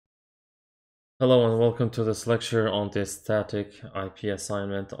Hello and welcome to this lecture on the static IP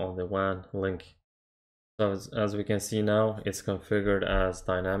assignment on the WAN link. So as we can see now, it's configured as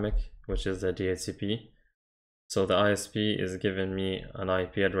dynamic, which is the DHCP. So the ISP is giving me an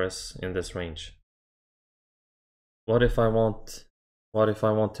IP address in this range. What if I want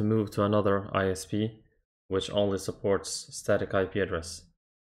to move to another ISP which only supports static IP address?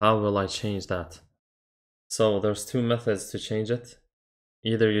 How will I change that? So there's two methods to change it.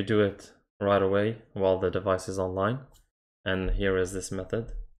 Either you do it right away while the device is online, and here is this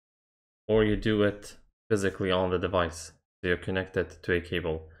method, or you do it physically on the device, so you're connected to a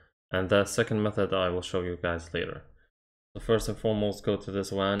cable, and the second method I will show you guys later. So first and foremost, go to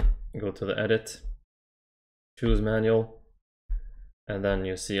this WAN, go to the edit, choose manual, and then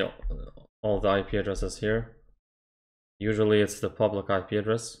you see all the IP addresses here. Usually it's the public IP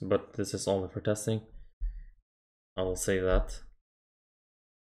address, but this is only for testing. I will save that.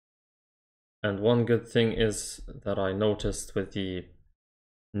 And one good thing is that I noticed with the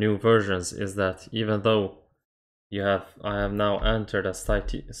new versions is that even though I have now entered a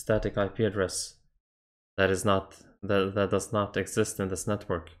static IP address that does not exist in this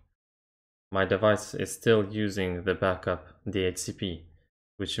network, my device is still using the backup DHCP,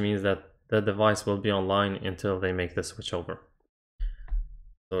 which means that the device will be online until they make the switchover.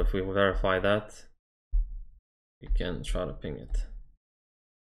 So if we verify that, you can try to ping it.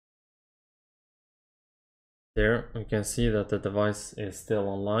 There, you can see that the device is still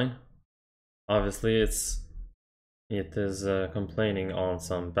online. Obviously, it is complaining on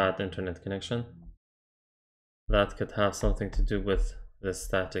some bad internet connection. That could have something to do with the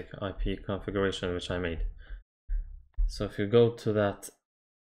static IP configuration which I made. So if you go to that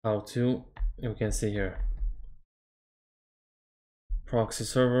how-to, you can see here proxy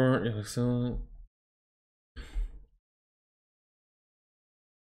server.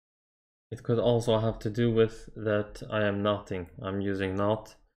 It could also have to do with that I'm using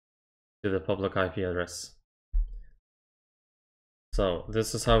not to the public IP address. So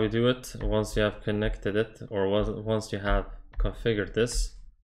this is how we do it. Once you have connected it, or once you have configured this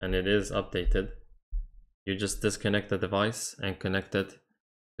and it is updated, you just disconnect the device and connect it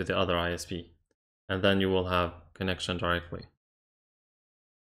to the other ISP, and then you will have connection directly.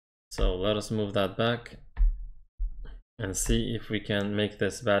 So let us move that back and see if we can make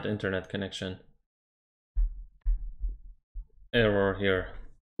this bad internet connection error here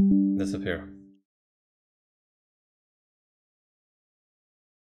disappear.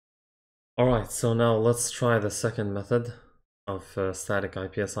 Alright, so now let's try the second method of static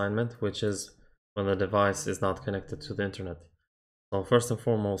IP assignment, which is when the device is not connected to the internet. So first and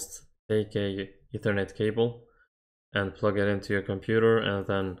foremost, take a Ethernet cable and plug it into your computer, and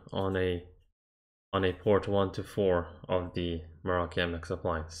then on a port 1 to 4 of the Meraki MX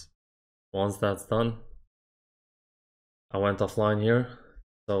appliance. Once that's done, I went offline here,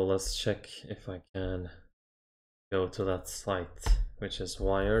 so let's check if I can go to that site, which is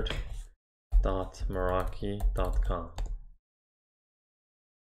wired.meraki.com.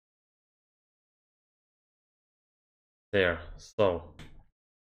 There, so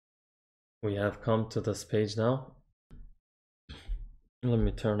we have come to this page now. Let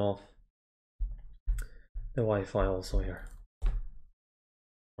me turn off the Wi-Fi also here.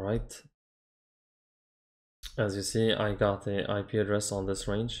 Alright, as you see, I got the IP address on this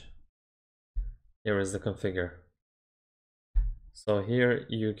range. Here is the configure. So here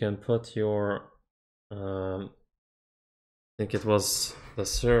you can put your I think it was the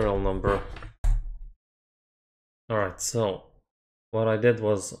serial number. Alright, so what I did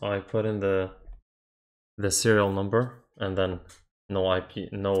was I put in the serial number and then no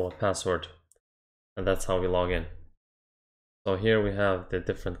IP, no password, and that's how we log in. So here we have the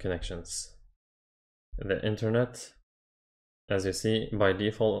different connections. The internet, as you see, by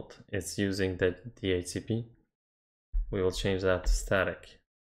default it's using the DHCP. We will change that to static.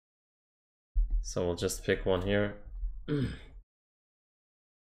 So we'll just pick one here.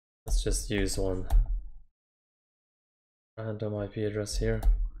 Let's just use one random IP address here.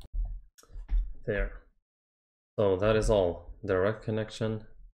 There. So that is all. Direct connection.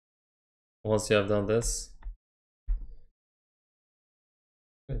 Once you have done this,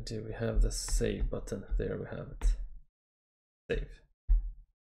 where do we have the save button? There we have it. Save.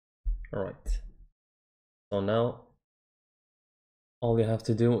 Alright. So now all you have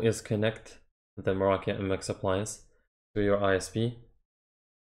to do is connect the Meraki MX appliance to your ISP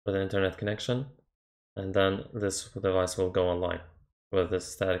with an internet connection, and then this device will go online with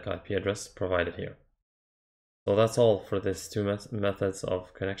this static IP address provided here. So that's all for these two methods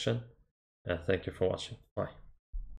of connection. Thank you for watching. Bye.